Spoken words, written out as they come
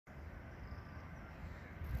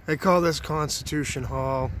They call this Constitution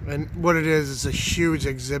Hall, and what it is a huge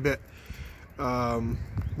exhibit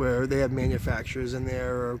where they have manufacturers in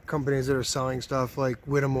there or companies that are selling stuff like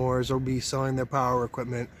Whittemore's will be selling their power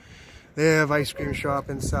equipment. They have ice cream shop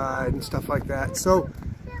inside and stuff like that. So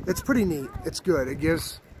it's pretty neat. It's good. It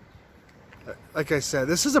gives, like I said,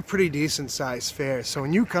 this is a pretty decent sized fair. So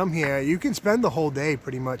when you come here, you can spend the whole day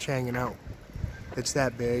pretty much hanging out. It's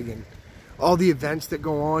that big, and all the events that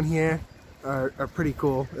go on here are pretty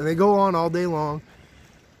cool. And they go on all day long.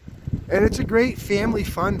 And it's a great family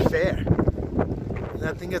fun fair. And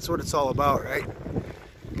I think that's what it's all about, right?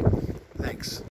 Thanks.